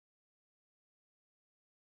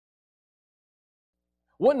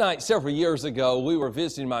One night several years ago, we were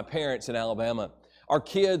visiting my parents in Alabama. Our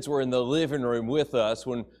kids were in the living room with us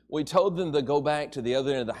when we told them to go back to the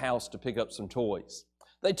other end of the house to pick up some toys.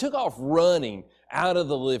 They took off running out of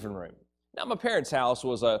the living room. Now, my parents' house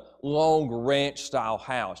was a long ranch-style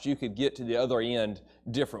house. You could get to the other end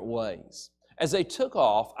different ways. As they took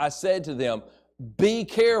off, I said to them, "Be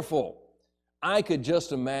careful." I could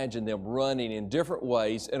just imagine them running in different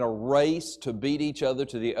ways in a race to beat each other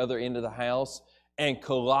to the other end of the house and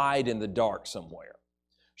collide in the dark somewhere.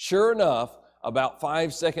 Sure enough, about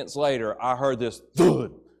 5 seconds later, I heard this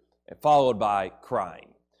thud, followed by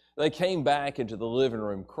crying. They came back into the living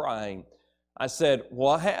room crying. I said,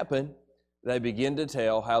 "What happened?" They began to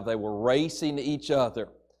tell how they were racing each other.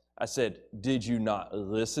 I said, "Did you not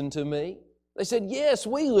listen to me?" They said, "Yes,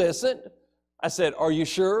 we listened." I said, "Are you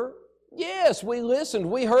sure?" "Yes, we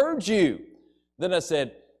listened. We heard you." Then I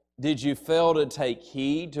said, "Did you fail to take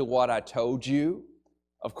heed to what I told you?"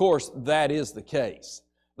 Of course, that is the case.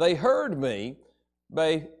 They heard me.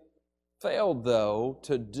 They failed, though,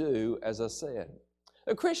 to do as I said.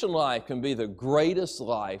 A Christian life can be the greatest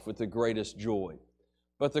life with the greatest joy.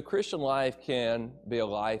 But the Christian life can be a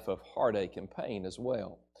life of heartache and pain as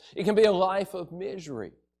well. It can be a life of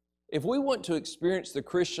misery. If we want to experience the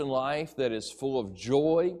Christian life that is full of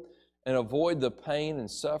joy and avoid the pain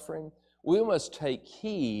and suffering, we must take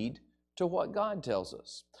heed to what God tells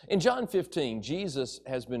us. In John 15, Jesus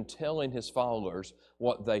has been telling his followers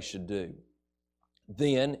what they should do.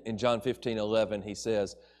 Then, in John 15:11, he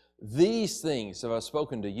says, "These things have I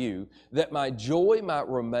spoken to you, that my joy might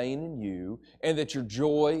remain in you, and that your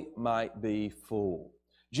joy might be full."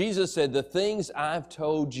 Jesus said, the things I've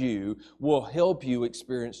told you will help you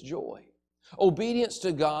experience joy. Obedience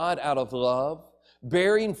to God out of love,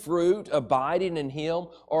 bearing fruit, abiding in Him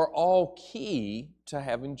are all key to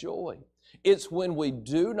having joy. It's when we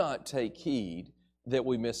do not take heed that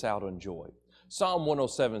we miss out on joy. Psalm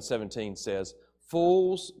 107:17 says,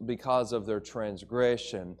 "Fools, because of their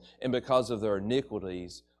transgression and because of their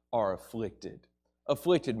iniquities, are afflicted."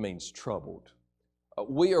 Afflicted means troubled.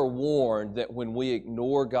 We are warned that when we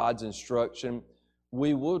ignore God's instruction,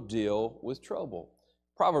 we will deal with trouble.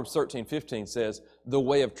 Proverbs 13:15 says, "The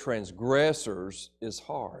way of transgressors is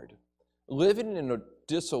hard." Living in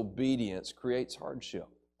disobedience creates hardship.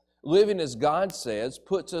 Living as God says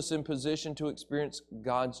puts us in position to experience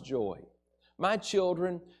God's joy. My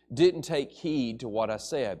children didn't take heed to what I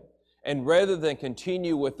said, and rather than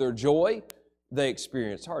continue with their joy, they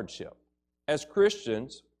experienced hardship. As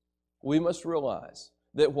Christians, we must realize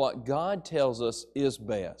that what God tells us is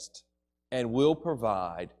best and will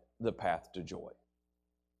provide the path to joy.